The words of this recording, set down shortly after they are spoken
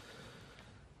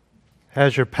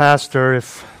As your pastor,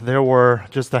 if there were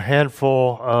just a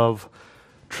handful of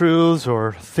truths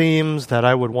or themes that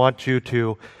I would want you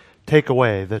to take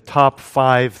away, the top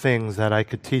 5 things that I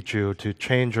could teach you to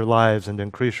change your lives and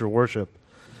increase your worship,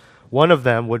 one of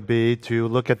them would be to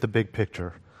look at the big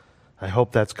picture. I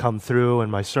hope that's come through in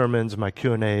my sermons, my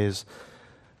Q&As,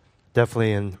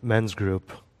 definitely in men's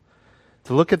group.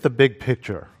 To look at the big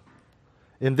picture.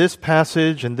 In this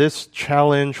passage, in this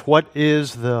challenge, what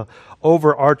is the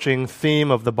overarching theme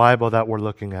of the Bible that we're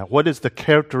looking at? What is the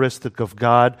characteristic of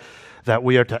God that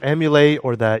we are to emulate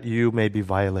or that you may be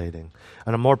violating?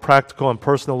 On a more practical and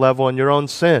personal level, in your own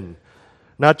sin.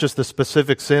 Not just the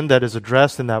specific sin that is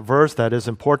addressed in that verse, that is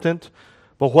important,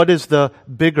 but what is the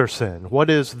bigger sin? What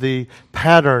is the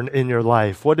pattern in your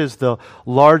life? What is the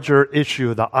larger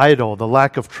issue, the idol, the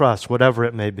lack of trust, whatever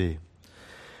it may be?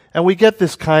 And we get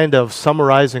this kind of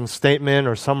summarizing statement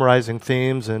or summarizing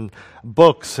themes in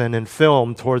books and in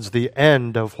film towards the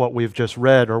end of what we've just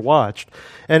read or watched.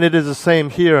 And it is the same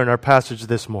here in our passage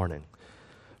this morning.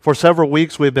 For several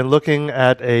weeks, we've been looking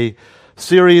at a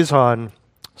series on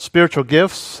spiritual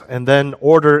gifts and then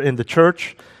order in the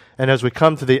church. And as we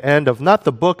come to the end of not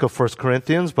the book of 1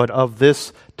 Corinthians, but of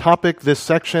this topic, this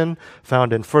section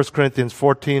found in 1 Corinthians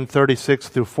 14, 36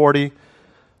 through 40,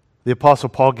 the Apostle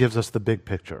Paul gives us the big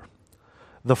picture.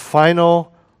 The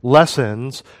final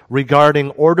lessons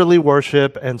regarding orderly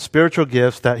worship and spiritual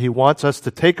gifts that he wants us to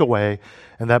take away,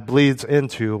 and that bleeds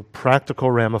into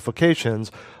practical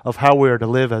ramifications of how we are to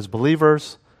live as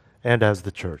believers and as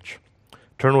the church.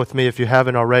 Turn with me, if you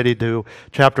haven't already, to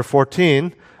chapter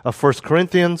 14 of 1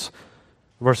 Corinthians,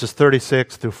 verses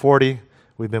 36 through 40.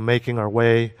 We've been making our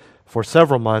way for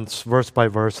several months, verse by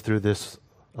verse, through this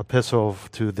epistle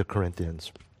to the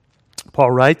Corinthians.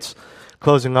 Paul writes,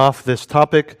 closing off this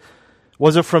topic,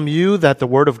 "Was it from you that the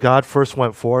word of God first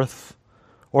went forth,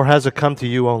 or has it come to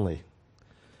you only?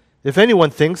 If anyone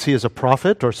thinks he is a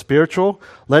prophet or spiritual,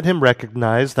 let him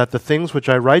recognize that the things which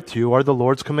I write to you are the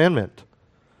Lord's commandment.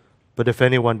 But if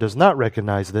anyone does not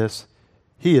recognize this,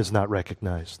 he is not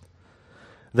recognized.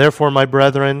 Therefore, my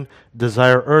brethren,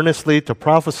 desire earnestly to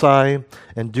prophesy,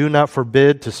 and do not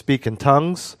forbid to speak in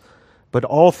tongues, but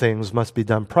all things must be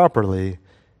done properly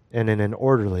and in an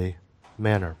orderly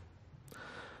manner."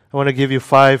 I want to give you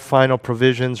 5 final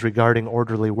provisions regarding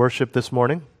orderly worship this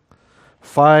morning.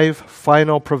 5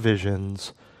 final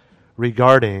provisions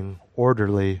regarding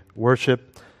orderly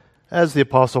worship as the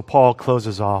Apostle Paul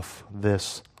closes off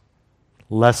this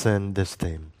lesson, this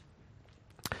theme.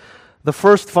 The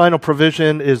first final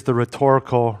provision is the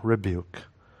rhetorical rebuke.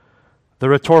 The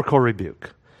rhetorical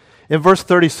rebuke. In verse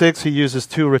 36, he uses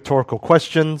 2 rhetorical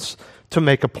questions to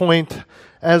make a point,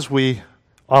 as we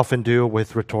often do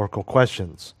with rhetorical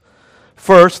questions.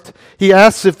 First, he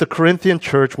asks if the Corinthian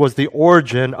church was the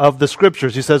origin of the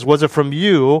Scriptures. He says, was it from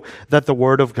you that the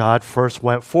Word of God first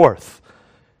went forth?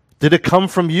 Did it come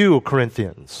from you,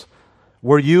 Corinthians?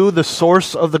 Were you the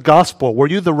source of the gospel? Were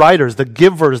you the writers, the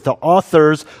givers, the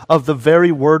authors of the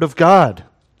very Word of God?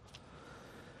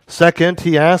 Second,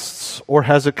 he asks, or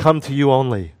has it come to you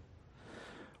only?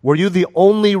 Were you the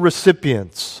only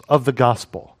recipients of the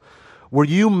gospel? Were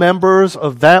you members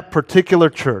of that particular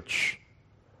church,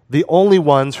 the only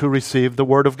ones who received the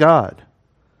Word of God?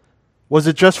 Was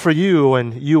it just for you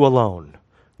and you alone?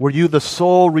 Were you the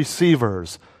sole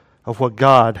receivers of what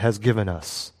God has given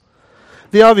us?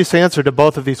 The obvious answer to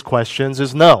both of these questions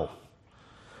is no.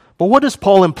 But what is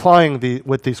Paul implying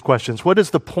with these questions? What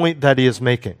is the point that he is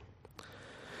making?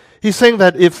 He's saying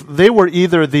that if they were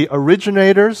either the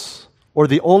originators or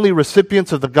the only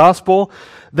recipients of the gospel,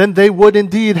 then they would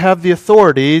indeed have the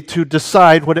authority to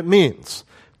decide what it means,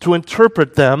 to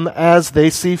interpret them as they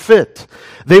see fit.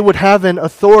 They would have an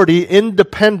authority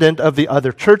independent of the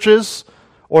other churches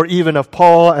or even of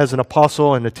Paul as an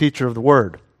apostle and a teacher of the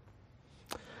word.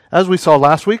 As we saw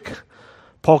last week,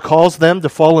 Paul calls them to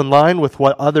fall in line with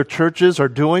what other churches are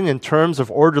doing in terms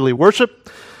of orderly worship.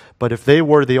 But if they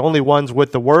were the only ones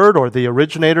with the word or the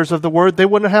originators of the word, they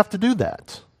wouldn't have to do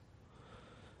that.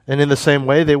 And in the same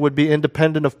way, they would be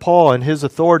independent of Paul and his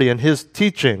authority and his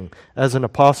teaching as an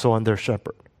apostle and their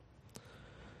shepherd.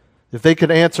 If they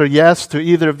could answer yes to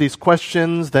either of these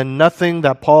questions, then nothing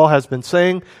that Paul has been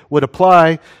saying would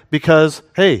apply because,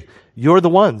 hey, you're the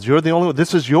ones. You're the only one.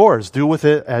 This is yours. Do with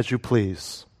it as you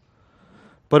please.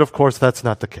 But of course, that's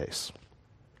not the case.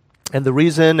 And the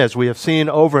reason, as we have seen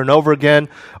over and over again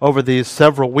over these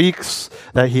several weeks,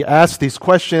 that he asks these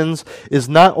questions is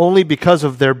not only because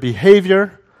of their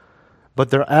behavior, but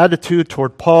their attitude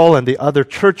toward Paul and the other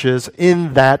churches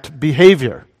in that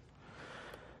behavior.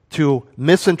 To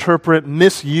misinterpret,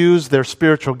 misuse their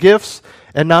spiritual gifts,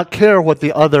 and not care what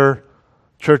the other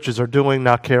churches are doing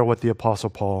not care what the Apostle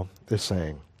Paul is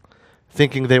saying,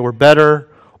 thinking they were better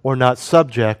or not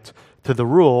subject to the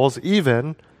rules,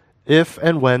 even if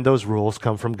and when those rules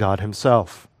come from God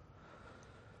himself.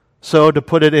 So, to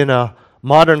put it in a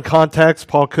modern context,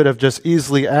 Paul could have just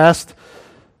easily asked,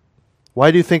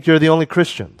 why do you think you're the only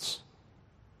Christians?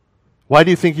 Why do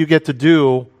you think you get to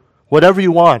do whatever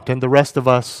you want and the rest of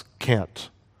us can't?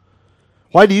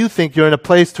 Why do you think you're in a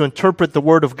place to interpret the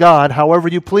Word of God however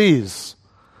you please?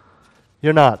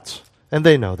 You're not, and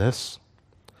they know this.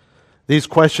 These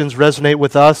questions resonate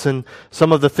with us and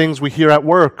some of the things we hear at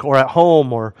work or at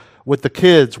home or with the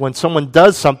kids when someone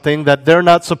does something that they're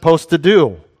not supposed to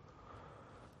do.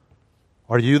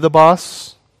 Are you the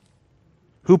boss?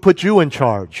 Who put you in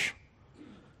charge?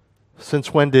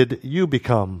 Since when did you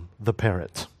become the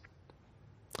parent?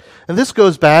 And this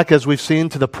goes back, as we've seen,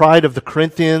 to the pride of the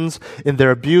Corinthians in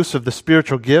their abuse of the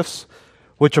spiritual gifts,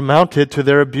 which amounted to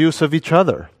their abuse of each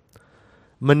other,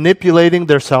 manipulating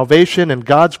their salvation and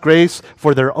God's grace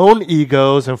for their own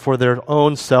egos and for their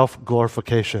own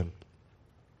self-glorification.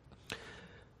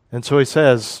 And so he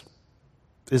says,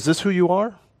 is this who you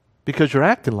are? Because you're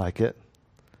acting like it.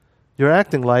 You're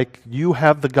acting like you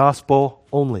have the gospel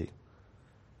only.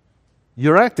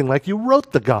 You're acting like you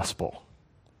wrote the gospel.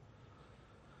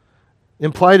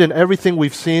 Implied in everything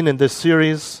we've seen in this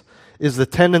series is the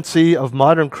tendency of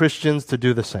modern Christians to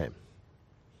do the same.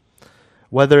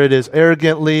 Whether it is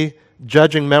arrogantly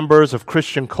judging members of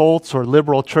Christian cults or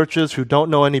liberal churches who don't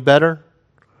know any better,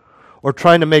 or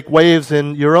trying to make waves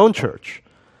in your own church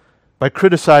by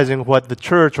criticizing what the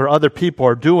church or other people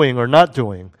are doing or not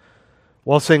doing,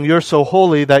 while saying you're so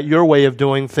holy that your way of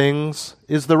doing things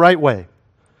is the right way.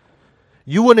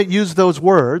 You wouldn't use those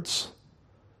words,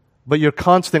 but your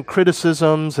constant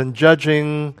criticisms and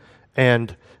judging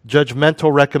and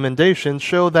judgmental recommendations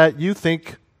show that you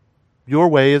think your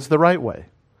way is the right way.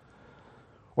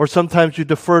 Or sometimes you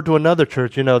defer to another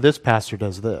church, this pastor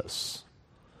does this,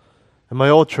 and my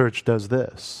old church does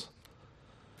this.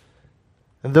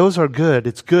 And those are good.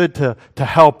 It's good to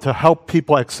help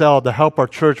people excel, to help our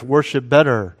church worship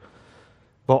better.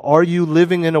 But are you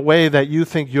living in a way that you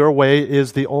think your way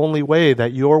is the only way,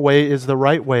 that your way is the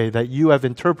right way, that you have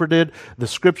interpreted the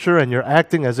Scripture and you're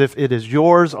acting as if it is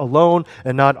yours alone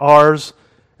and not ours,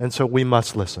 and so we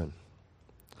must listen?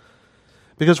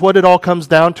 Because what it all comes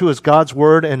down to is God's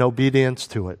Word and obedience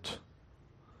to it.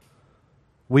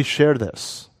 We share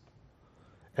this.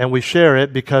 And we share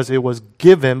it because it was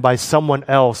given by someone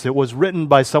else. It was written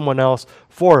by someone else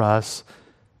for us.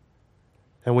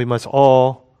 And we must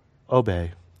all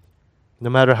obey. No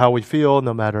matter how we feel,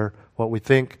 no matter what we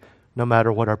think, no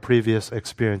matter what our previous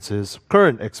experiences,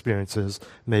 current experiences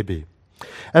may be.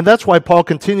 And that's why Paul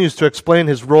continues to explain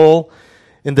his role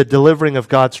in the delivering of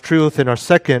God's truth in our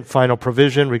second final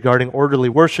provision regarding orderly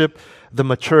worship, the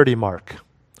maturity mark,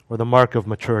 or the mark of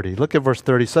maturity. Look at verse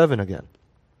 37 again.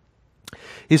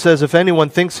 He says, if anyone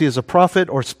thinks he is a prophet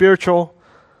or spiritual,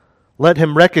 let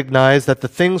him recognize that the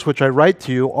things which I write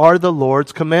to you are the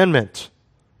Lord's commandment.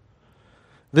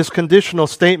 This conditional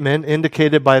statement,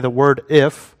 indicated by the word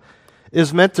if,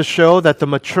 is meant to show that the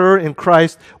mature in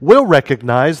Christ will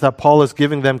recognize that Paul is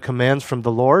giving them commands from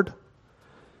the Lord.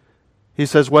 He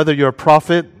says, whether you're a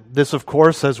prophet, this, of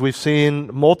course, as we've seen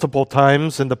multiple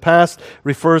times in the past,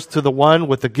 refers to the one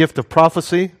with the gift of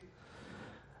prophecy.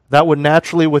 That would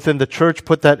naturally, within the church,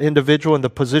 put that individual in the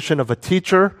position of a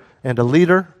teacher and a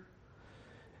leader.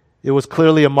 It was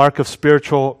clearly a mark of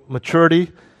spiritual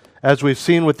maturity. As we've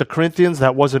seen with the Corinthians,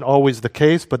 that wasn't always the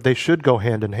case, but they should go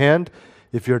hand in hand.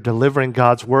 If you're delivering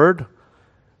God's word,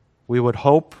 we would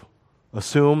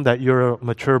assume that you're a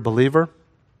mature believer.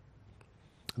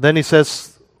 Then he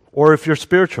says, or if you're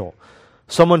spiritual.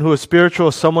 Someone who is spiritual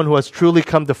is someone who has truly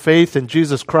come to faith in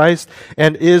Jesus Christ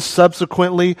and is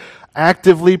subsequently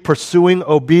actively pursuing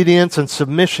obedience and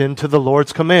submission to the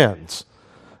Lord's commands.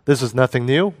 This is nothing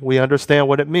new. We understand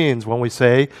what it means when we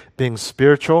say being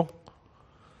spiritual.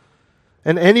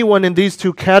 And anyone in these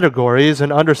two categories,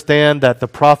 and understand that the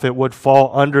prophet would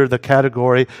fall under the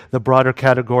broader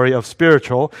category of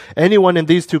spiritual, anyone in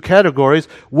these two categories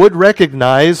would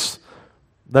recognize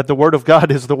that the Word of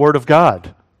God is the Word of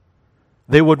God.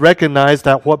 They would recognize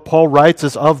that what Paul writes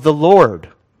is of the Lord.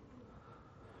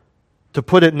 To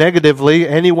put it negatively,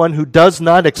 anyone who does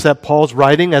not accept Paul's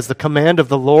writing as the command of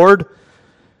the Lord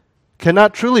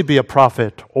cannot truly be a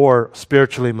prophet or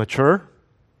spiritually mature.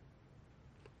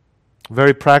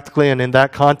 Very practically, and in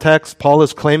that context, Paul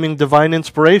is claiming divine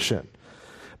inspiration.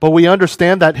 But we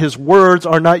understand that his words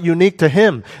are not unique to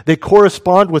him. They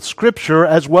correspond with Scripture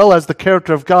as well as the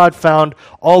character of God found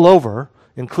all over,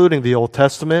 including the Old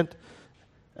Testament,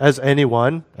 as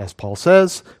anyone, as Paul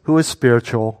says, who is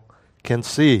spiritual can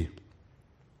see.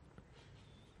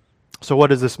 So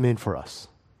what does this mean for us?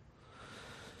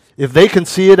 If they can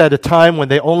see it at a time when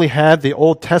they only had the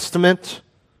Old Testament,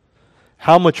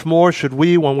 how much more should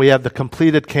we when we have the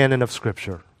completed canon of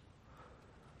Scripture?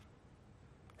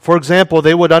 For example,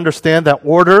 they would understand that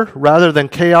order rather than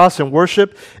chaos in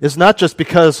worship is not just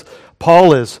because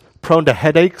Paul is prone to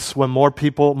headaches when more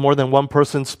than one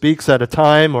person speaks at a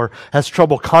time or has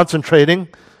trouble concentrating.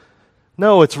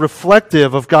 No, it's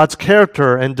reflective of God's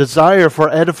character and desire for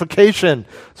edification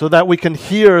so that we can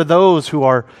hear those who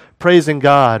are praising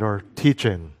God or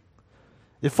teaching.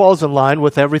 It falls in line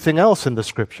with everything else in the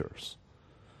Scriptures.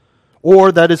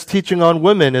 Or that his teaching on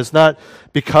women is not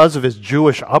because of his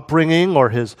Jewish upbringing or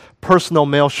his personal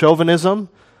male chauvinism,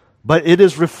 but it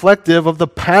is reflective of the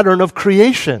pattern of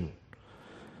creation.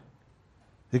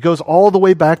 It goes all the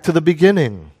way back to the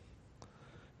beginning.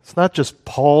 It's not just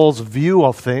Paul's view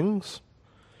of things.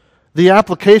 The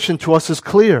application to us is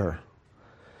clear.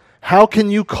 How can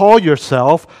you call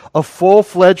yourself a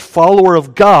full-fledged follower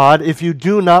of God if you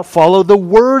do not follow the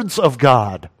words of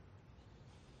God?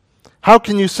 How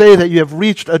can you say that you have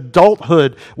reached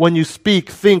adulthood when you speak,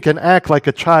 think, and act like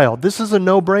a child? This is a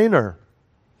no-brainer.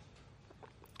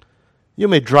 You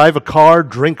may drive a car,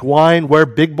 drink wine, wear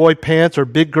big boy pants or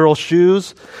big girl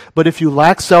shoes, but if you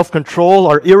lack self-control,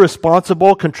 are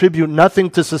irresponsible, contribute nothing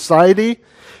to society,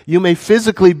 you may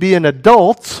physically be an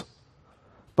adult,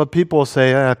 but people will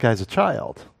say, that guy's a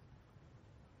child.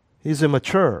 He's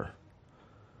immature.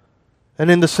 And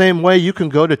in the same way, you can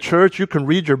go to church, you can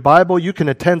read your Bible, you can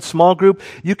attend small group,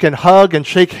 you can hug and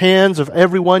shake hands of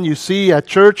everyone you see at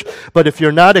church, but if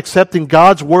you're not accepting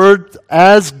God's word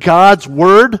as God's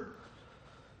word,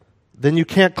 then you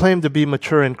can't claim to be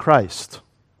mature in Christ.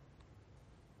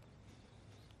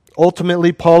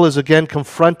 Ultimately, Paul is again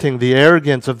confronting the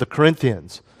arrogance of the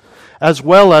Corinthians, as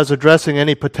well as addressing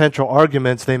any potential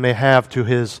arguments they may have to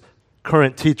his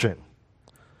current teaching.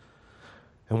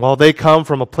 And while they come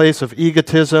from a place of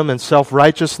egotism and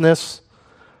self-righteousness,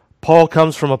 Paul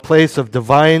comes from a place of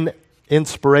divine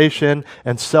inspiration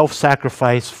and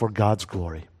self-sacrifice for God's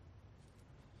glory.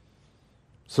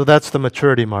 So that's the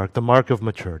maturity mark, the mark of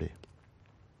maturity.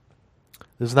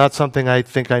 This is not something I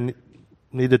think I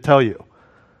need to tell you.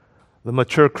 The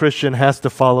mature Christian has to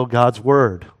follow God's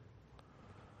word.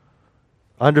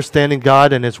 Understanding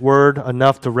God and his word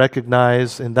enough to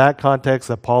recognize in that context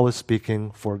that Paul is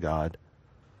speaking for God.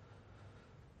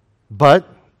 But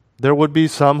there would be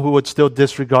some who would still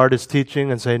disregard his teaching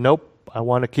and say, nope, I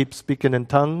want to keep speaking in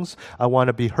tongues. I want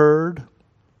to be heard.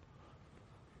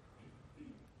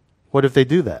 What if they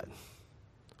do that?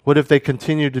 What if they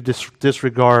continue to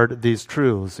disregard these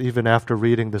truths even after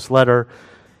reading this letter?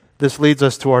 This leads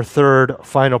us to our third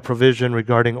final provision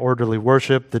regarding orderly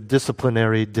worship, the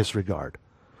disciplinary disregard.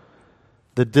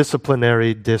 The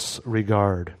disciplinary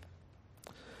disregard.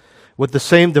 With the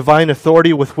same divine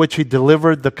authority with which he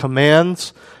delivered the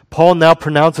commands, Paul now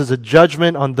pronounces a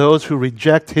judgment on those who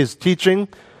reject his teaching,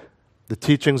 the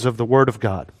teachings of the Word of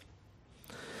God.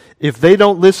 If they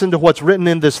don't listen to what's written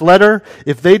in this letter,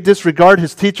 if they disregard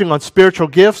his teaching on spiritual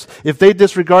gifts, if they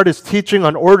disregard his teaching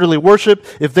on orderly worship,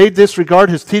 if they disregard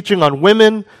his teaching on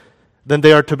women, then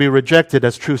they are to be rejected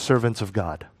as true servants of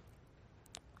God.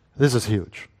 This is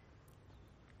huge.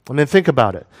 I mean, think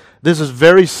about it. This is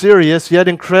very serious, yet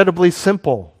incredibly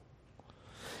simple.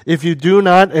 If you do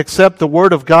not accept the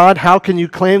Word of God, how can you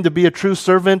claim to be a true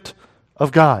servant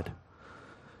of God?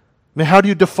 I mean, how do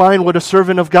you define what a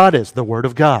servant of God is? The Word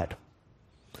of God.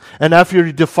 And after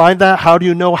you define that, how do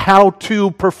you know how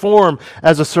to perform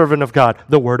as a servant of God?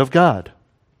 The Word of God.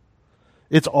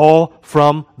 It's all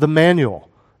from the manual,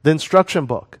 the instruction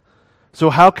book. So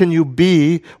how can you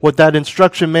be what that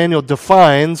instruction manual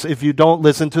defines if you don't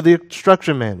listen to the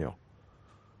instruction manual?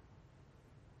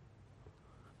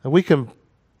 And we can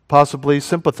possibly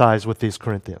sympathize with these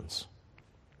Corinthians.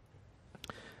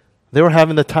 They were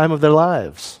having the time of their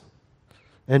lives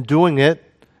and doing it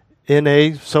in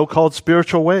a so-called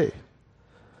spiritual way.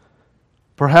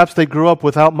 Perhaps they grew up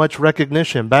without much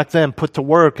recognition. Back then, put to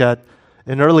work at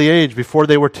an early age before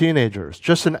they were teenagers.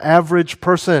 Just an average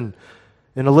person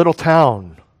in a little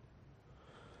town.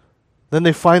 Then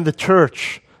they find the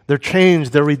church. They're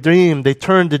changed. They're redeemed. They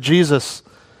turn to Jesus.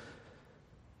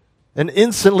 And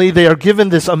instantly they are given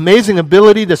this amazing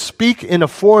ability to speak in a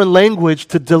foreign language,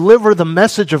 to deliver the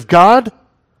message of God.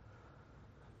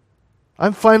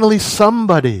 I'm finally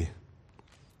somebody.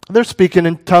 They're speaking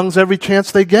in tongues every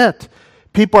chance they get.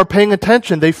 People are paying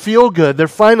attention. They feel good. They're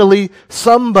finally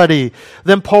somebody.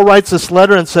 Then Paul writes this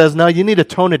letter and says, now you need to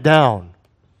tone it down.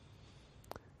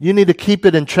 You need to keep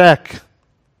it in check.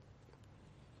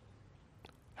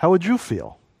 how would you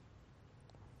feel?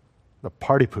 The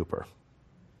party pooper.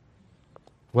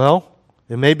 Well,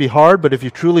 it may be hard, but if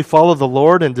you truly follow the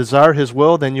Lord and desire His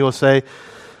will, then you will say,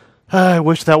 I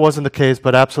wish that wasn't the case,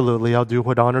 but absolutely, I'll do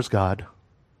what honors God.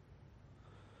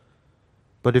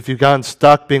 But if you've gotten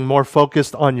stuck being more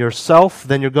focused on yourself,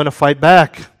 then you're going to fight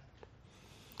back.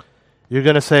 You're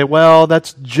going to say, well,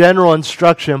 that's general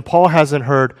instruction. Paul hasn't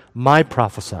heard my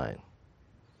prophesying.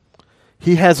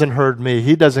 He hasn't heard me.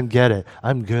 He doesn't get it.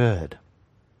 I'm good.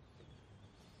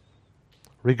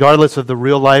 Regardless of the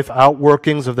real life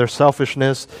outworkings of their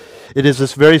selfishness, it is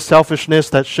this very selfishness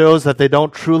that shows that they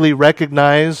don't truly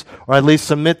recognize or at least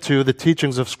submit to the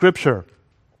teachings of Scripture.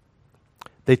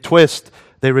 They twist,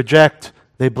 they reject,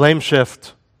 they blame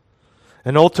shift,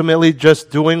 and ultimately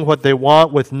just doing what they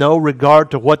want with no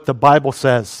regard to what the Bible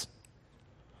says.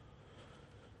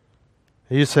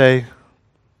 And you say,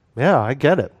 yeah, I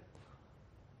get it.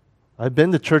 I've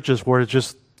been to churches where it's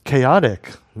just chaotic.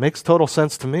 It makes total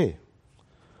sense to me.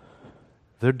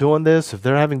 They're doing this, if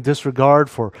they're having disregard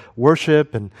for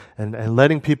worship and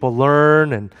letting people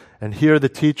learn and hear the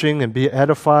teaching and be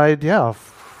edified, yeah,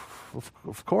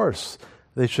 of course,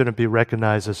 they shouldn't be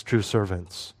recognized as true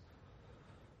servants.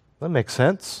 That makes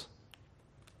sense.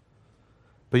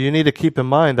 But you need to keep in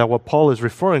mind that what Paul is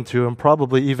referring to, and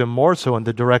probably even more so in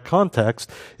the direct context,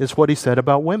 is what he said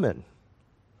about women.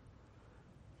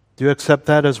 Do you accept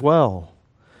that as well?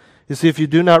 You see, if you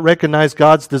do not recognize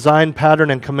God's design, pattern,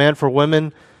 and command for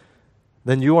women,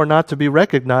 then you are not to be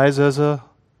recognized as a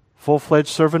full-fledged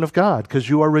servant of God because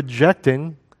you are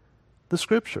rejecting the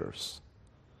Scriptures.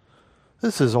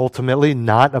 This is ultimately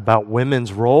not about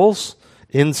women's roles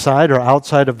inside or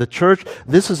outside of the church.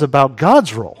 This is about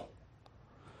God's role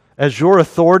as your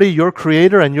authority, your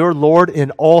Creator, and your Lord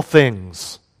in all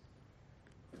things.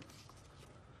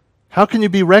 How can you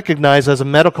be recognized as a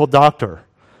medical doctor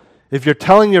if you're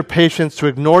telling your patients to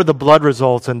ignore the blood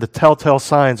results and the telltale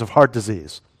signs of heart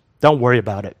disease? Don't worry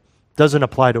about it. Doesn't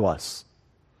apply to us.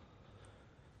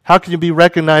 How can you be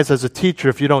recognized as a teacher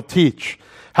if you don't teach?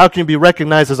 How can you be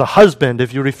recognized as a husband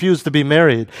if you refuse to be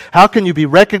married? How can you be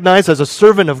recognized as a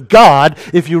servant of God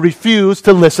if you refuse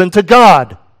to listen to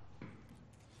God?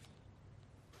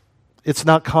 It's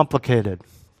not complicated.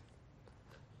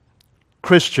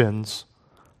 Christians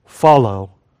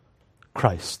follow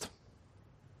Christ.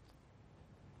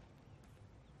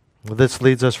 Well, this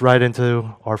leads us right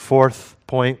into our fourth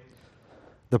point,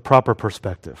 the proper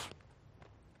perspective.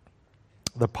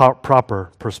 The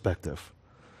proper perspective.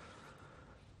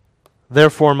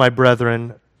 Therefore, my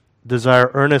brethren,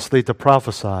 desire earnestly to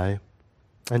prophesy,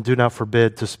 and do not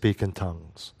forbid to speak in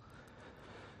tongues.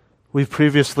 We've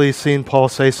previously seen Paul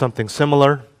say something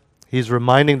similar. He's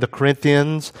reminding the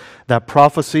Corinthians that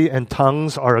prophecy and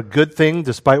tongues are a good thing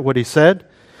despite what he said.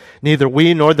 Neither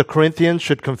we nor the Corinthians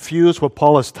should confuse what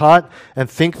Paul has taught and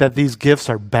think that these gifts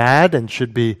are bad and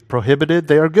should be prohibited.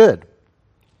 They are good.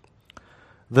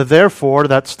 The therefore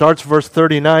that starts verse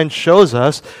 39 shows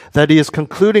us that he is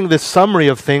concluding this summary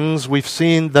of things we've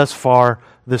seen thus far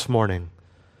this morning.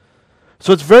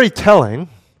 So it's very telling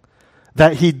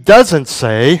that he doesn't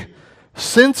say,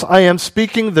 since I am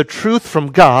speaking the truth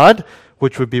from God,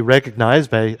 which would be recognized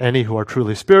by any who are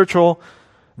truly spiritual,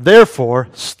 therefore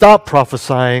stop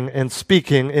prophesying and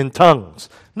speaking in tongues.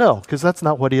 No, because that's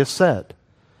not what he has said.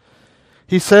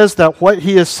 He says that what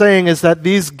he is saying is that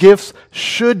these gifts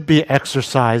should be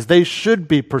exercised. They should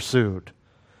be pursued.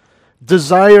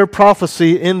 Desire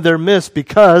prophecy in their midst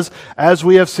because, as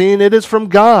we have seen, it is from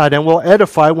God and will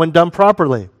edify when done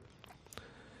properly.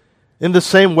 In the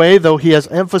same way, though he has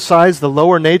emphasized the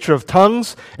lower nature of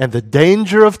tongues and the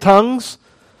danger of tongues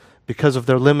because of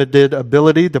their limited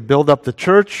ability to build up the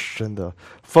church and the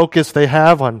focus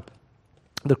the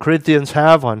Corinthians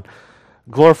have on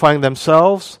glorifying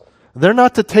themselves, they're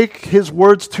not to take his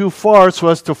words too far so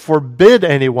as to forbid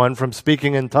anyone from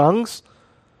speaking in tongues.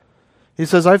 He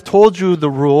says, I've told you the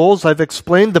rules, I've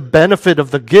explained the benefit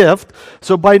of the gift,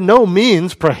 so by no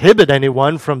means prohibit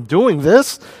anyone from doing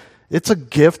this. It's a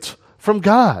gift from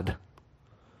God.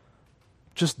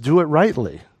 Just do it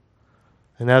rightly.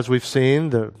 And as we've seen,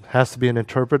 there has to be an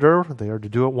interpreter. They are to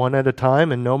do it one at a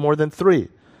time and no more than 3.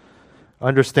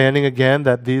 Understanding again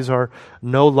that these are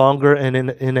no longer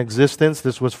in existence.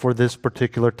 This was for this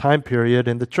particular time period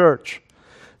in the church.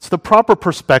 It's the proper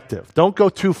perspective. Don't go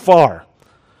too far.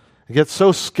 You get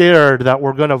so scared that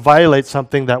we're going to violate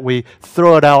something that we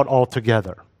throw it out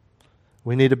altogether.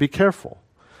 We need to be careful.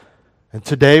 And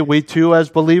today, we too, as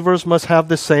believers, must have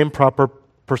the same proper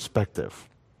perspective.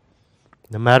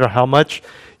 No matter how much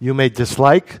you may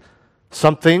dislike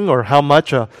something or how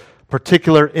much a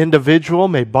particular individual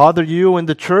may bother you in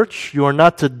the church, you are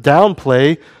not to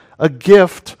downplay a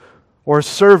gift or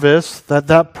service that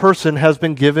that person has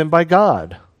been given by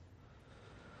God.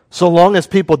 So long as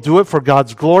people do it for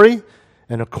God's glory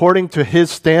and according to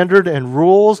His standard and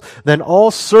rules, then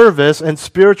all service and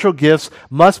spiritual gifts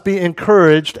must be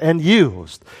encouraged and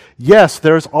used. Yes,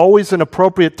 there's always an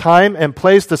appropriate time and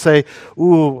place to say,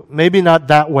 ooh, maybe not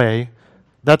that way.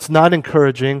 That's not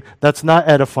encouraging. That's not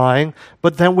edifying.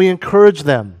 But then we encourage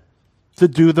them to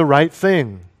do the right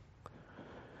thing.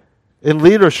 In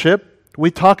leadership,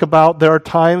 we talk about there are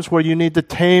times where you need to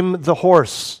tame the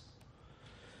horse.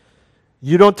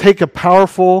 You don't take a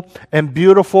powerful and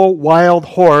beautiful wild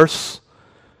horse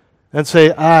and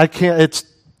say, I can't, it's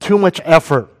too much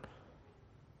effort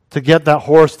to get that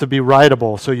horse to be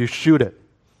rideable, so you shoot it,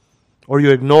 or you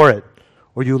ignore it,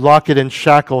 or you lock it in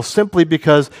shackles simply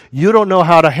because you don't know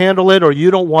how to handle it or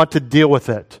you don't want to deal with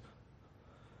it.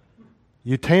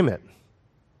 You tame it.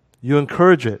 You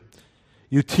encourage it.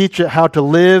 You teach it how to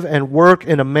live and work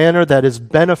in a manner that is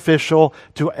beneficial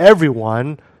to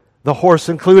everyone, the horse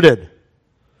included.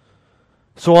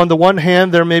 So on the one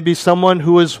hand, there may be someone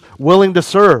who is willing to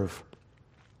serve,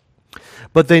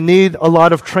 but they need a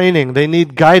lot of training. They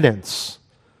need guidance.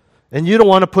 And you don't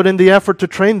want to put in the effort to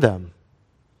train them.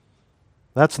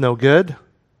 That's no good.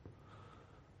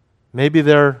 Maybe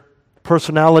their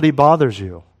personality bothers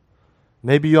you.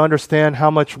 Maybe you understand how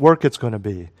much work it's going to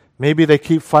be. Maybe they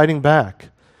keep fighting back.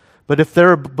 But if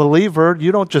they're a believer,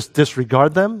 you don't just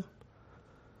disregard them.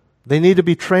 They need to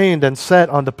be trained and set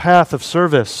on the path of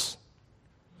service.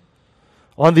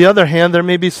 On the other hand, there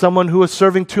may be someone who is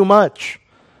serving too much,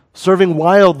 serving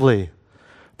wildly.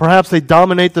 Perhaps they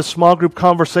dominate the small group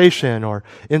conversation or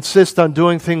insist on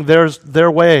doing things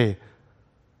their way,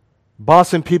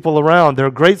 bossing people around. They're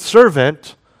a great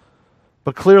servant,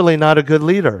 but clearly not a good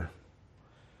leader.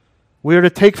 We are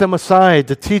to take them aside,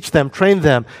 to teach them, train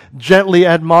them, gently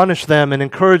admonish them and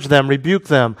encourage them, rebuke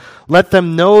them. Let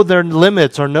them know their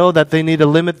limits or know that they need to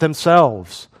limit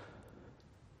themselves.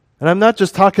 And I'm not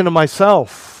just talking to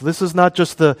myself. This is not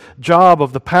just the job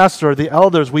of the pastor or the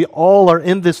elders. We all are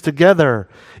in this together.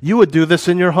 You would do this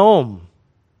in your home.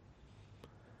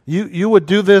 You would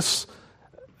do this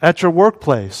at your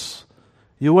workplace.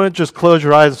 You wouldn't just close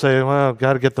your eyes and say, well, I've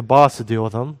got to get the boss to deal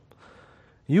with them.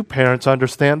 You parents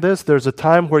understand this. There's a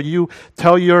time where you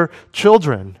tell your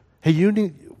children,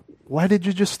 hey, why did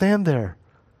you just stand there?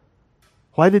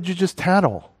 Why did you just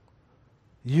tattle?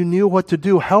 You knew what to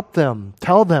do. Help them,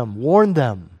 tell them, warn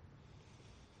them.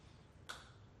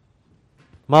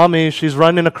 Mommy, she's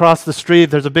running across the street.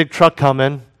 There's a big truck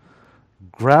coming.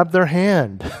 Grab their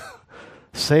hand.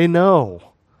 Say no.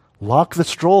 Lock the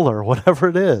stroller, whatever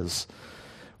it is.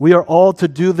 We are all to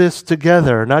do this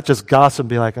together, not just gossip and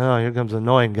be like, oh, here comes an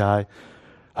annoying guy.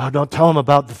 Oh, don't tell him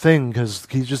about the thing because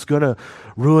he's just going to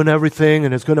ruin everything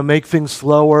and it's going to make things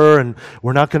slower and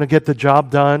we're not going to get the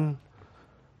job done.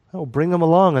 Oh, bring them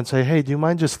along and say, hey, do you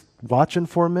mind just watching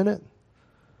for a minute?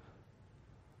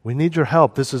 We need your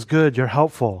help. This is good. You're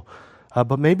helpful.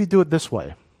 But maybe do it this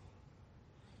way.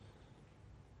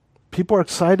 People are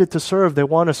excited to serve. They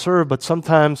want to serve, but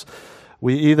sometimes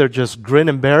we either just grin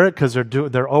and bear it because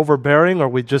they're overbearing, or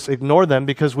we just ignore them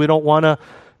because we don't want to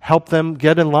help them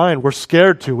get in line. We're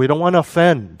scared to. We don't want to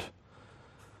offend.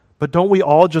 But don't we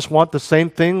all just want the same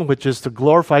thing, which is to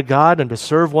glorify God and to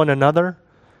serve one another?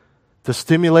 To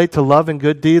stimulate to love and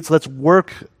good deeds? Let's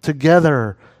work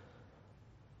together.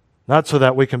 Not so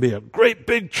that we can be a great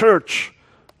big church.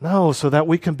 No, so that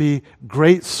we can be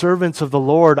great servants of the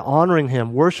Lord, honoring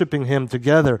Him, worshiping Him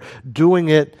together, doing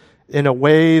it in a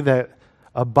way that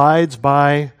abides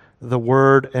by the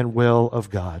word and will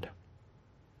of God.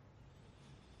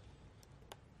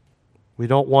 We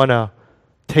don't want to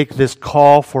take this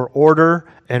call for order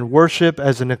and worship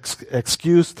as an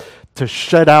excuse to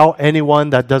shut out anyone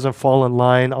that doesn't fall in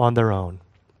line on their own.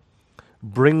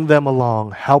 Bring them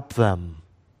along, help them,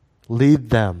 lead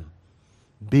them,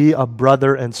 be a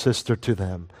brother and sister to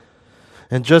them.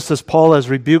 And just as Paul has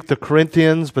rebuked the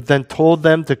Corinthians, but then told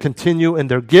them to continue in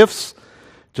their gifts,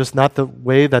 just not the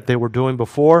way that they were doing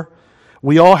before,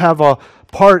 we all have a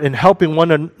part in helping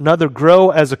one another grow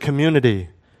as a community.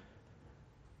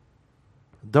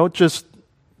 Don't just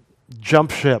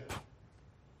jump ship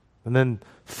and then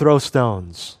throw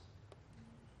stones.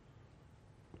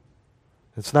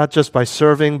 It's not just by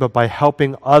serving, but by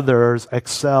helping others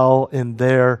excel in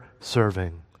their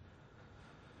serving.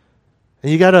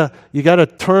 And you gotta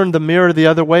turn the mirror the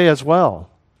other way as well.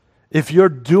 If you're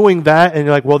doing that and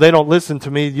you're like, well, they don't listen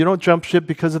to me, you don't jump ship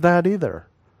because of that either.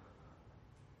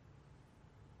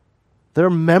 They're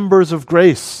members of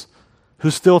grace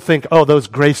who still think, oh, those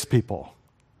grace people.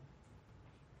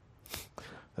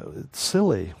 It's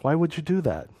silly. Why would you do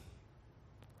that?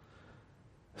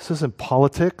 This isn't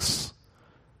politics.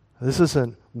 This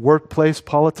isn't workplace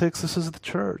politics. This is the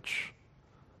church.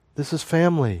 This is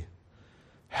family.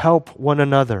 Help one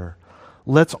another.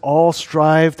 Let's all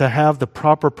strive to have the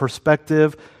proper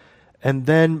perspective and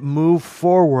then move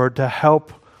forward to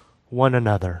help one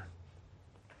another.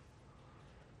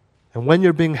 And when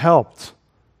you're being helped,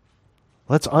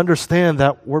 let's understand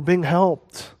that we're being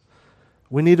helped.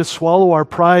 We need to swallow our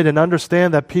pride and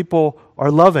understand that people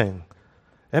are loving.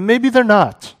 And maybe they're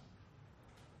not,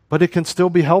 but it can still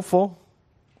be helpful.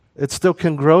 It still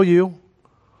can grow you.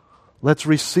 Let's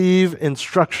receive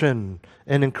instruction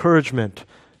and encouragement.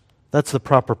 That's the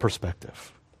proper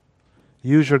perspective.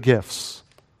 Use your gifts.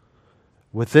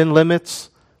 Within limits,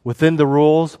 within the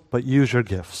rules, but use your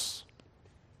gifts.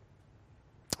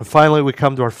 And finally, we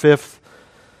come to our fifth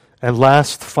and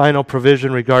last final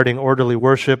provision regarding orderly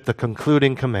worship, the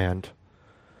concluding command.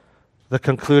 The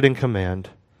concluding command.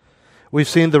 We've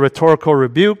seen the rhetorical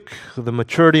rebuke, the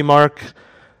maturity mark,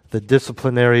 the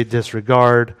disciplinary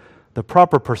disregard, the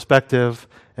proper perspective,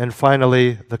 and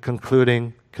finally, the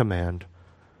concluding command.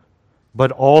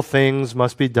 But all things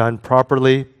must be done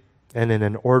properly and in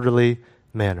an orderly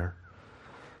manner.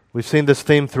 We've seen this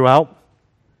theme throughout.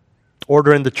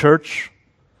 Order in the church.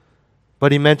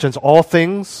 But he mentions all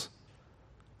things.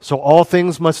 So all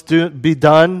things must be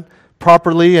done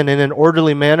properly and in an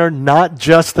orderly manner, not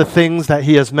just the things that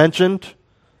he has mentioned.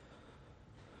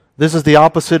 This is the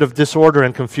opposite of disorder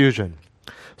and confusion.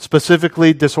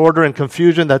 Specifically, disorder and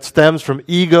confusion that stems from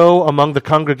ego among the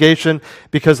congregation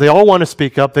because they all want to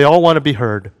speak up, they all want to be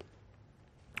heard.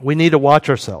 We need to watch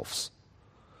ourselves.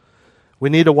 We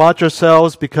need to watch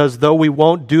ourselves because though we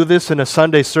won't do this in a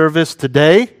Sunday service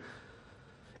today,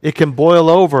 it can boil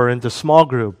over into small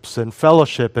groups and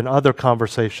fellowship and other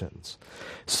conversations.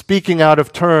 Speaking out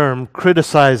of turn,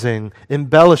 criticizing,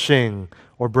 embellishing,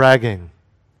 or bragging.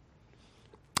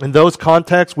 In those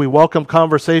contexts, we welcome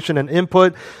conversation and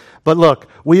input. But look,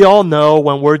 we all know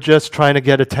when we're just trying to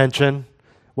get attention,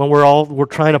 when we're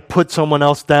trying to put someone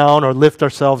else down or lift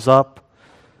ourselves up,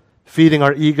 feeding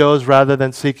our egos rather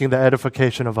than seeking the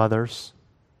edification of others.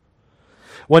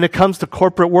 When it comes to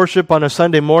corporate worship on a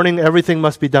Sunday morning, everything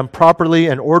must be done properly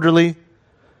and orderly.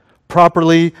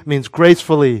 Properly means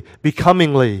gracefully,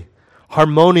 becomingly,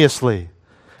 harmoniously,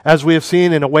 as we have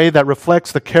seen in a way that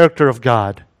reflects the character of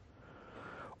God.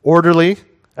 Orderly,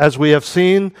 as we have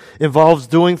seen, involves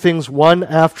doing things one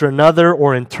after another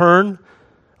or in turn.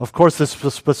 Of course, this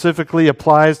specifically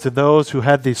applies to those who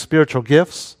had these spiritual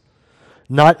gifts,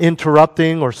 not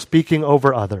interrupting or speaking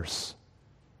over others.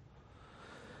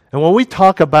 And when we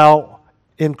talk about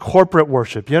in corporate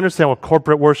worship, you understand what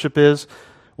corporate worship is?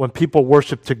 When people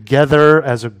worship together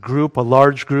as a group, a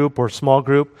large group or small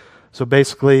group. So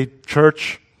basically,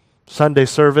 church, Sunday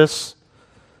service.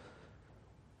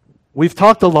 We've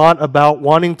talked a lot about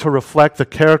wanting to reflect the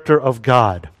character of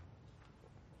God.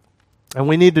 And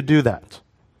we need to do that.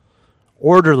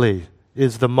 Orderly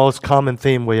is the most common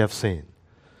theme we have seen.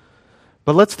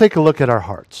 But let's take a look at our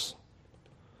hearts.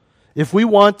 If we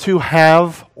want to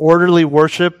have orderly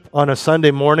worship on a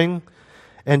Sunday morning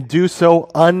and do so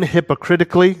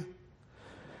unhypocritically,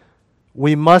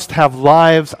 we must have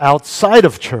lives outside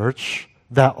of church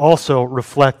that also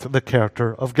reflect the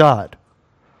character of God.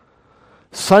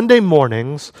 Sunday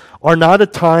mornings are not a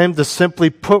time to simply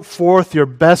put forth your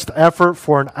best effort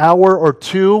for an hour or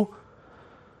two,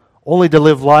 only to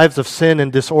live lives of sin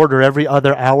and disorder every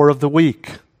other hour of the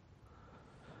week.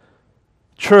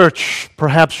 Church,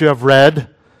 perhaps you have read,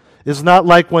 is not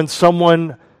like when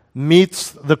someone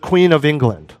meets the Queen of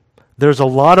England. There's a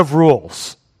lot of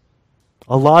rules.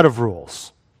 A lot of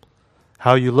rules.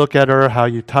 How you look at her, how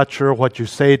you touch her, what you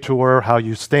say to her, how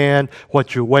you stand,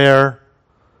 what you wear.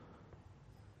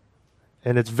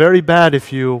 And it's very bad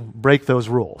if you break those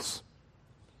rules.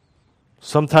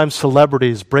 Sometimes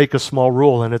celebrities break a small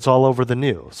rule and it's all over the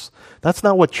news. That's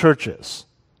not what church is.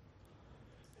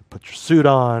 You put your suit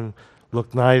on,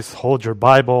 look nice, hold your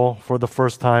Bible for the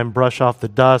first time, brush off the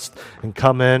dust, and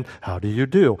come in. How do you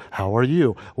do? How are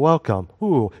you? Welcome.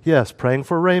 Ooh, yes, praying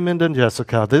for Raymond and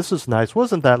Jessica. This is nice.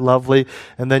 Wasn't that lovely?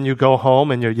 And then you go home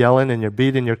and you're yelling and you're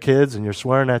beating your kids and you're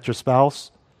swearing at your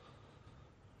spouse.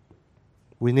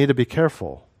 We need to be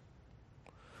careful.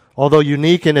 Although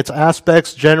unique in its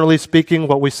aspects, generally speaking,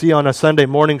 what we see on a Sunday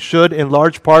morning should, in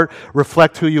large part,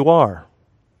 reflect who you are.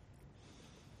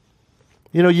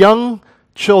 You know, young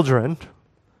children,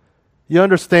 you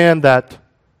understand that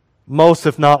most,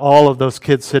 if not all, of those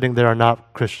kids sitting there are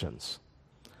not Christians.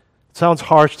 It sounds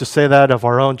harsh to say that of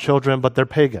our own children, but they're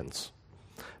pagans.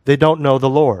 they don't know the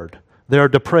Lord. They are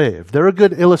depraved. They're a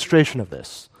good illustration of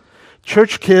this.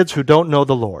 Church kids who don't know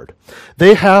the Lord.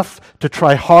 They have to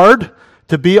try hard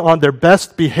to be on their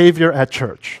best behavior at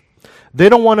church. They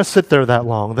don't want to sit there that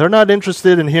long. They're not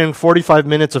interested in hearing 45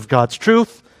 minutes of God's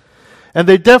truth. And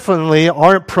they definitely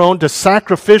aren't prone to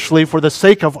sacrificially, for the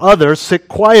sake of others, sit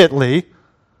quietly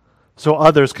so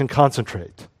others can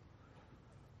concentrate.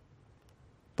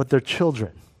 But they're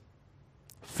children,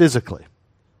 physically.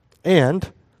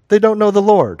 And they don't know the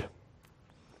Lord.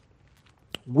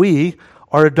 We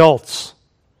are adults.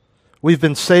 We've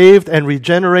been saved and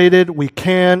regenerated. We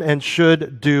can and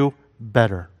should do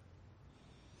better.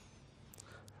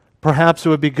 Perhaps it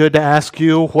would be good to ask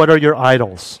you, what are your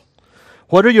idols?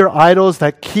 What are your idols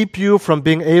that keep you from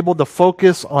being able to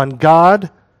focus on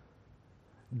God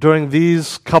during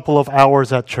these couple of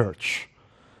hours at church?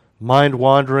 Mind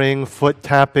wandering, foot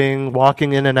tapping,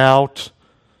 walking in and out.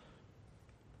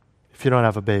 If you don't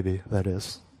have a baby, that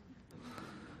is.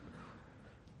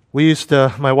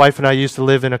 My wife and I used to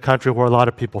live in a country where a lot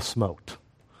of people smoked.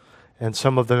 And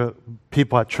some of the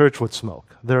people at church would smoke.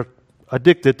 They're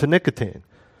addicted to nicotine.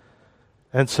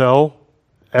 And so,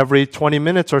 every 20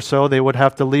 minutes or so, they would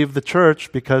have to leave the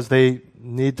church because they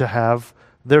need to have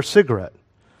their cigarette.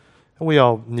 And we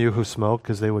all knew who smoked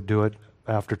because they would do it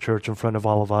after church in front of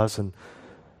all of us. And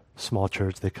small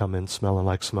church, they come in smelling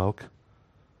like smoke.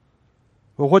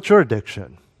 Well, what's your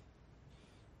addiction?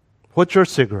 What's your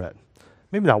cigarette?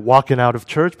 Maybe not walking out of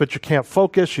church, but you can't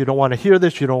focus. You don't want to hear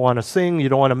this. You don't want to sing. You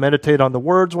don't want to meditate on the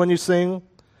words when you sing.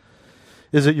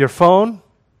 Is it your phone?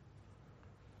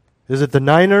 Is it the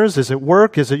Niners? Is it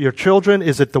work? Is it your children?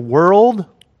 Is it the world?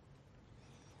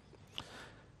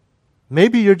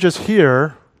 Maybe you're just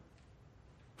here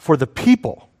for the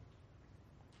people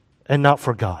and not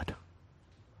for God.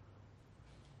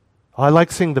 I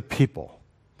like seeing the people.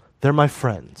 They're my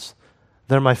friends.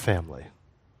 They're my family.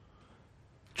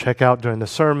 Check out during the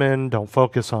sermon. Don't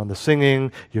focus on the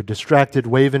singing. You're distracted,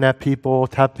 waving at people,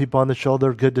 tap people on the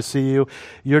shoulder. Good to see you.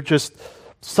 You're just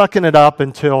sucking it up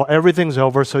until everything's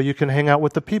over so you can hang out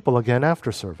with the people again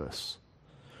after service.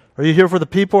 Are you here for the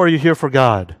people or are you here for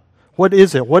God? What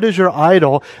is it? What is your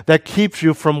idol that keeps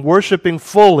you from worshiping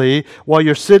fully while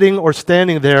you're sitting or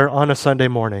standing there on a Sunday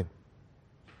morning?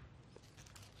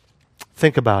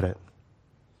 Think about it.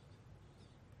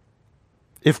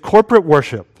 If corporate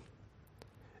worship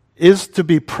is to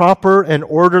be proper and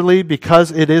orderly because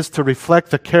it is to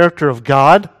reflect the character of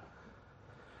God,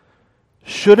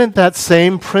 shouldn't that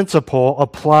same principle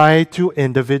apply to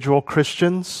individual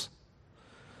Christians?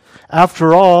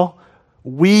 After all,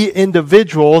 we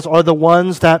individuals are the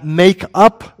ones that make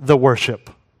up the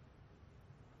worship.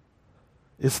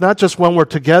 It's not just when we're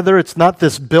together. It's not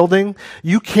this building.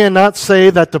 You cannot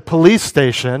say that the police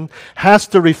station has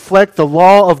to reflect the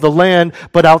law of the land,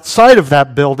 but outside of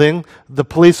that building, the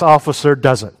police officer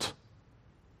doesn't.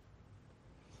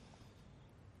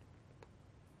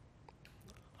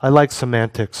 I like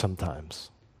semantics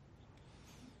sometimes.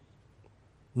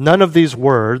 None of these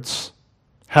words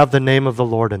have the name of the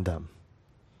Lord in them.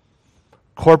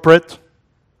 Corporate,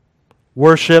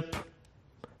 worship,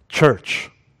 church.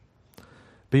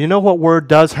 But you know what word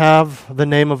does have the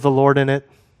name of the Lord in it?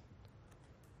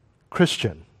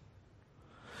 Christian.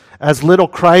 As little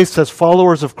Christ, as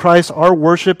followers of Christ, our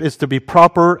worship is to be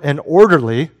proper and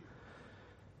orderly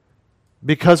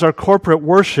because our corporate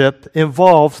worship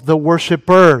involves the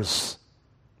worshipers.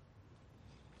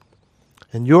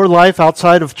 And your life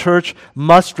outside of church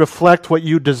must reflect what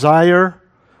you desire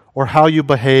or how you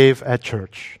behave at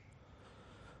church.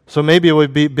 So maybe it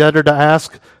would be better to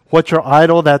ask, what's your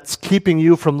idol that's keeping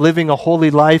you from living a holy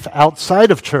life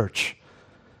outside of church,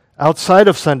 outside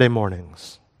of Sunday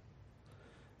mornings?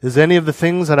 Is any of the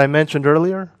things that I mentioned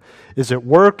earlier? Is it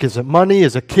work? Is it money?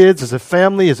 Is it kids? Is it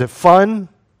family? Is it fun?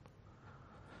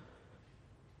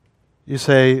 You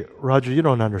say, Roger, you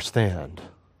don't understand.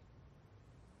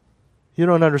 You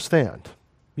don't understand.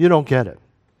 You don't get it.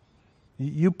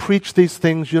 You preach these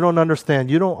things, you don't understand.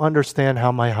 You don't understand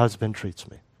how my husband treats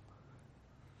me.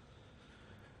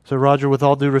 So, Roger, with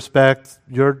all due respect,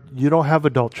 you don't have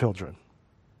adult children.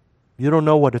 You don't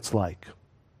know what it's like.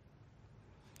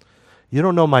 You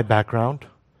don't know my background.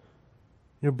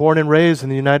 You're born and raised in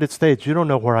the United States. You don't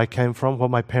know where I came from,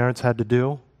 what my parents had to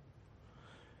do.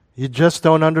 You just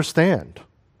don't understand.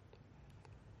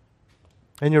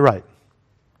 And you're right.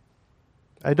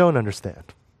 I don't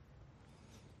understand.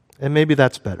 And maybe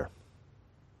that's better.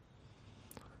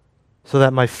 So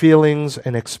that my feelings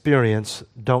and experience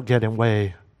don't get in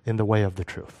the way of the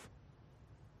truth.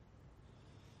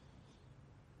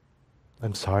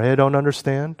 I'm sorry I don't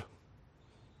understand.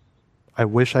 I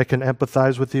wish I can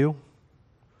empathize with you.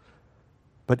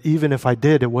 But even if I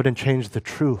did, it wouldn't change the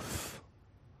truth.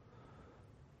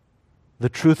 The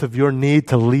truth of your need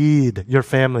to lead your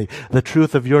family, the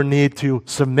truth of your need to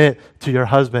submit to your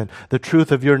husband, the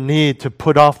truth of your need to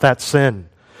put off that sin,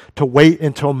 to wait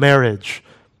until marriage,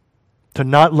 to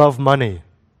not love money,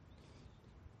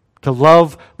 to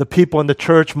love the people in the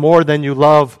church more than you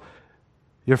love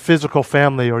your physical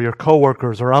family or your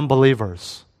coworkers or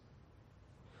unbelievers,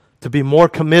 to be more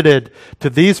committed to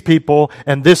these people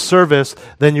and this service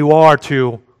than you are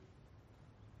to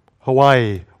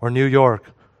Hawaii or New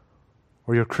York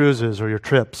or your cruises or your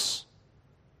trips.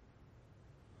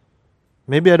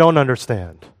 Maybe I don't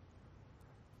understand.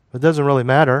 It doesn't really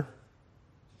matter,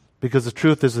 because the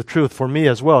truth is the truth for me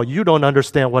as well. You don't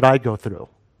understand what I go through,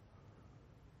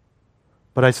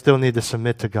 but I still need to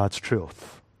submit to God's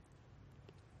truth.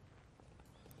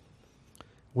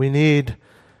 We need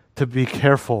to be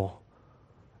careful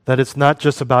that it's not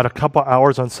just about a couple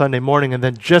hours on Sunday morning and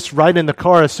then just right in the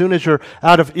car, as soon as you're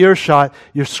out of earshot,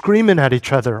 you're screaming at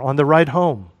each other on the ride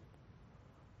home.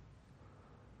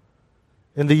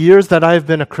 In the years that I've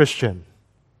been a Christian,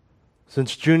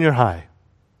 since junior high,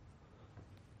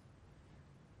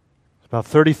 it's about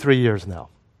 33 years now.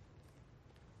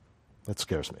 That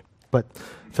scares me. But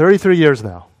 33 years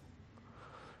now.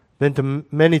 Been to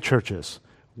many churches.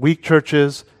 Weak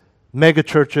churches, mega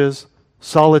churches,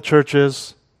 solid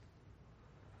churches.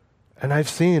 And I've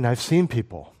seen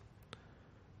people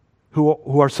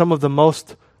who are some of the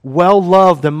most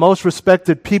well-loved and most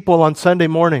respected people on Sunday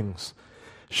mornings,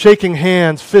 shaking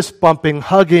hands, fist bumping,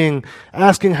 hugging,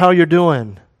 asking how you're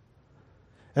doing.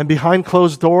 And behind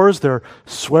closed doors, they're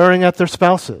swearing at their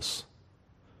spouses.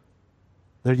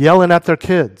 They're yelling at their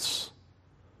kids.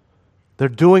 They're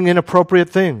doing inappropriate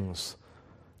things.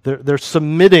 They're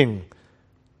submitting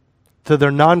to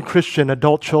their non-Christian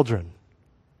adult children.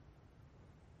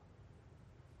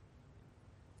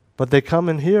 But they come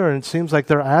in here and it seems like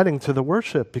they're adding to the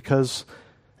worship because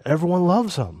everyone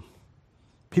loves them.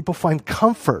 People find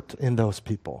comfort in those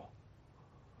people.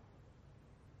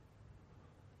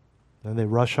 Then they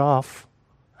rush off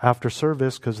after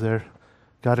service because they've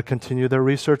got to continue their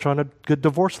research on a good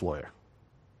divorce lawyer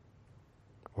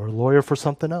or a lawyer for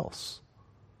something else.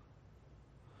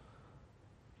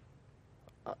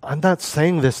 I'm not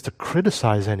saying this to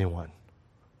criticize anyone.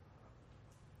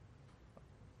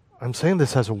 I'm saying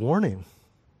this as a warning.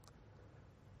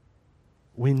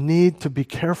 We need to be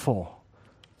careful.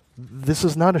 This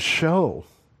is not a show.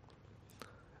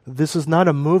 This is not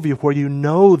a movie where you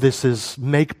know this is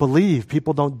make-believe.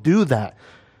 People don't do that.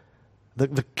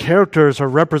 The characters are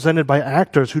represented by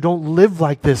actors who don't live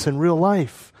like this in real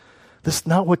life. This is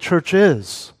not what church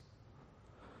is.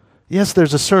 Yes,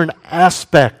 there's a certain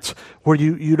aspect where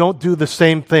you don't do the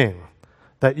same thing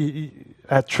that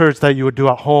at church that you would do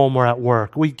at home or at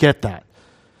work. We get that.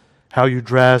 How you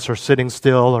dress or sitting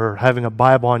still or having a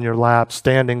Bible on your lap,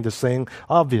 standing to sing,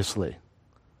 obviously.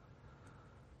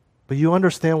 But you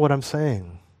understand what I'm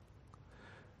saying.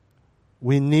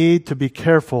 We need to be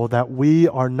careful that we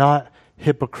are not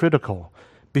hypocritical,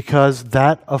 because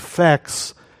that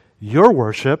affects your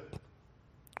worship,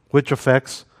 which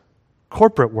affects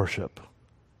corporate worship.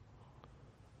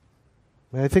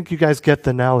 I think you guys get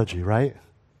the analogy, right?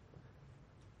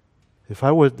 If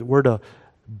I were to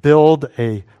build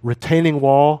a retaining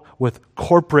wall with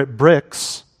corporate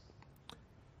bricks,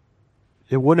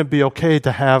 it wouldn't be okay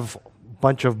to have a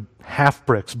bunch of half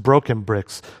bricks, broken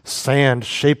bricks, sand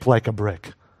shaped like a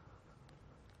brick,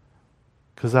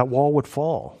 because that wall would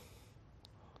fall.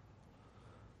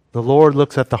 The Lord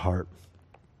looks at the heart.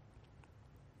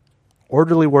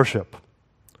 Orderly worship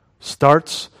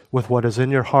starts with what is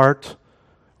in your heart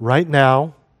right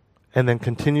now and then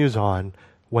continues on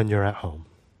when you're at home.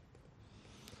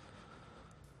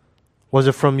 Was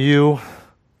it from you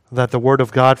that the word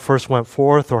of God first went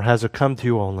forth, or has it come to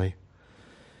you only?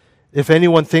 If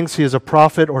anyone thinks he is a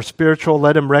prophet or spiritual,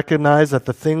 let him recognize that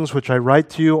the things which I write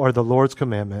to you are the Lord's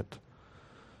commandment.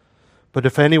 But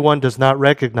if anyone does not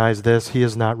recognize this, he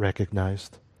is not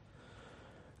recognized.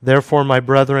 Therefore, my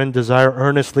brethren, desire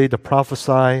earnestly to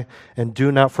prophesy, and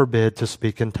do not forbid to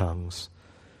speak in tongues.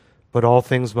 But all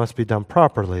things must be done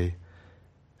properly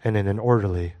and in an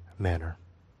orderly manner.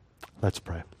 Let's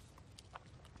pray.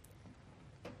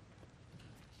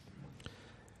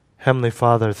 Heavenly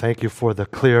Father, thank you for the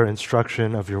clear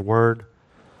instruction of your word.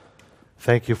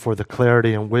 Thank you for the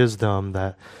clarity and wisdom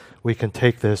that we can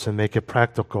take this and make it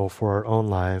practical for our own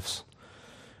lives.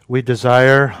 We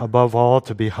desire, above all,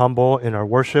 to be humble in our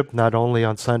worship, not only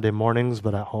on Sunday mornings,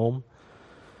 but at home.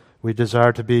 We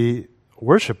desire to be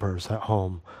worshipers at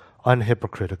home,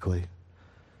 unhypocritically.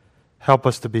 Help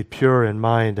us to be pure in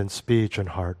mind and speech and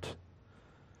heart.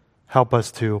 Help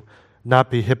us to not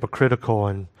be hypocritical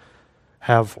and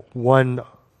have one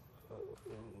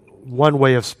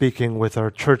way of speaking with our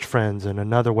church friends and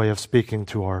another way of speaking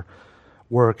to our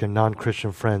work and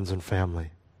non-Christian friends and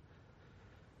family.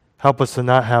 Help us to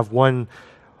not have one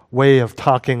way of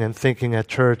talking and thinking at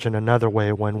church and another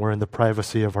way when we're in the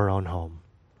privacy of our own home.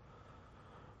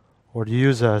 Lord,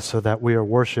 use us so that we are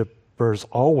worshipers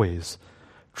always,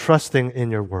 trusting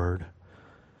in your word.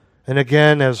 And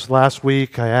again, as last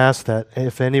week, I ask that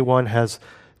if anyone has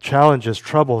challenges,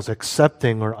 troubles,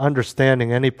 accepting or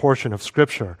understanding any portion of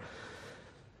Scripture,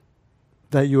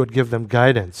 that you would give them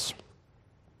guidance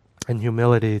and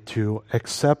humility to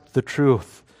accept the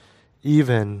truth,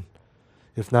 even,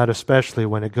 if not especially,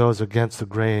 when it goes against the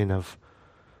grain of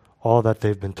all that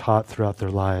they've been taught throughout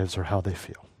their lives or how they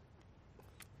feel.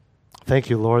 Thank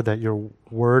you, Lord, that your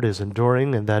word is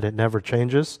enduring and that it never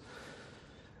changes.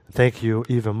 Thank you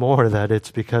even more that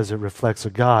it's because it reflects a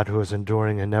God who is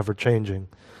enduring and never changing.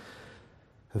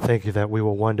 And thank you that we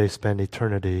will one day spend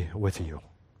eternity with you.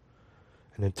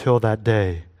 And until that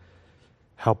day,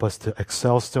 help us to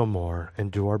excel still more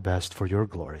and do our best for your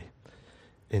glory.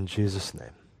 In Jesus'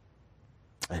 name,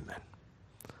 amen.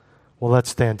 Well, let's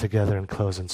stand together and close in